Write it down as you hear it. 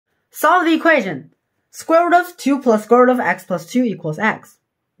Solve the equation. Square root of 2 plus square root of x plus 2 equals x.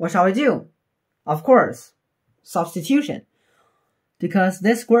 What shall we do? Of course, substitution. Because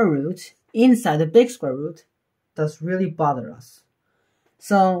this square root inside the big square root does really bother us.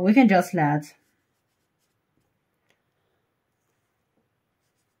 So we can just let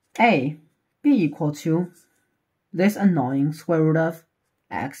a be equal to this annoying square root of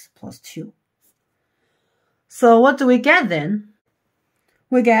x plus 2. So what do we get then?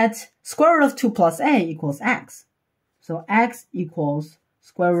 We get square root of 2 plus a equals x. So x equals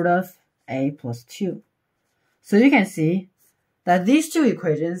square root of a plus 2. So you can see that these two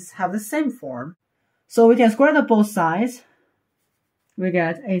equations have the same form. So we can square the both sides. We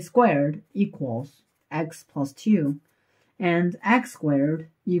get a squared equals x plus 2. And x squared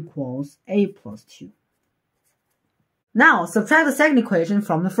equals a plus 2. Now, subtract the second equation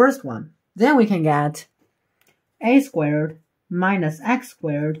from the first one. Then we can get a squared minus x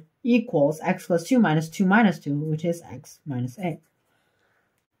squared equals x plus 2 minus 2 minus 2, which is x minus a.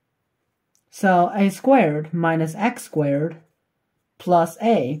 So a squared minus x squared plus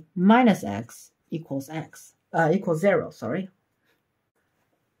a minus x equals equals 0, sorry.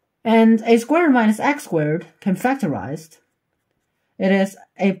 And a squared minus x squared can be factorized. It is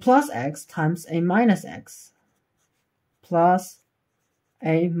a plus x times a minus x plus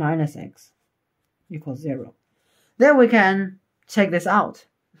a minus x equals 0. Then we can take this out.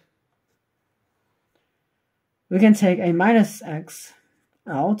 We can take a minus x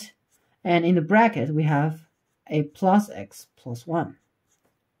out, and in the bracket we have a plus x plus 1.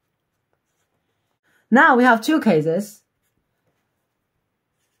 Now we have two cases.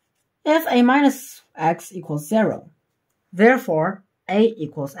 If a minus x equals 0, therefore a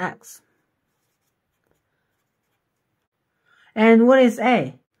equals x. And what is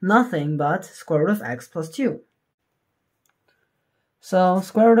a? Nothing but square root of x plus 2. So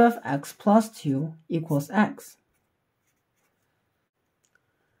square root of x plus 2 equals x.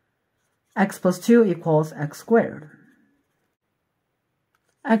 X plus 2 equals x squared.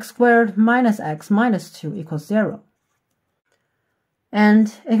 X squared minus x minus 2 equals 0. And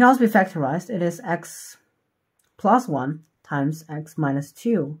it can also be factorized. It is x plus 1 times x minus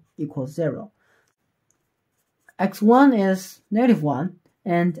 2 equals 0. x1 is negative 1,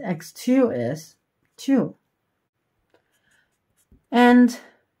 and x2 is 2. And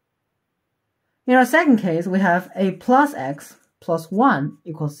in our second case, we have a plus x plus 1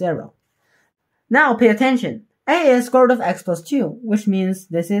 equals 0. Now pay attention. A is square root of x plus 2, which means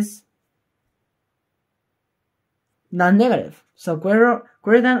this is non-negative, so greater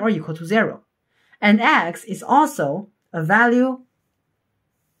than or equal to 0. And x is also a value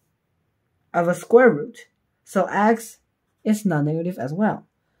of a square root, so x is non-negative as well.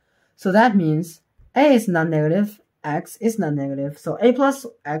 So that means a is non-negative, x is non-negative, so a plus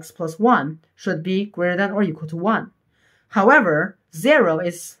x plus 1 should be greater than or equal to 1. However, 0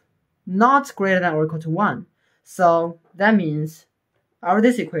 is not greater than or equal to 1. So that means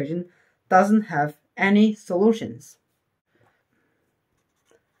this equation doesn't have any solutions.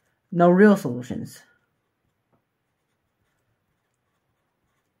 No real solutions.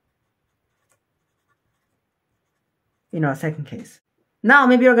 In our second case. Now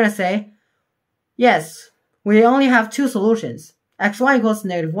maybe you're going to say, yes, we only have two solutions. x1 equals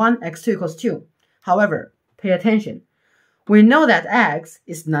negative 1, x2 equals 2. However, pay attention. We know that x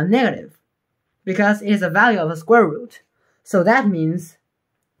is non-negative because it is a value of a square root. So that means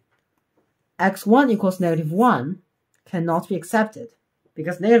x1 equals negative 1 cannot be accepted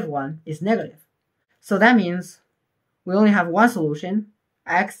because negative 1 is negative. So that means we only have one solution,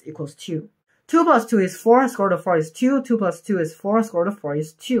 x equals 2. 2 plus 2 is 4, square root of 4 is 2, 2 plus 2 is 4, square root of 4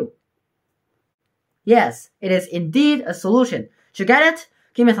 is 2. Yes, it is indeed a solution. Did you get it?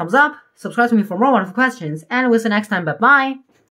 Give me a thumbs up, subscribe to me for more wonderful questions, and we'll see you next time. Bye-bye!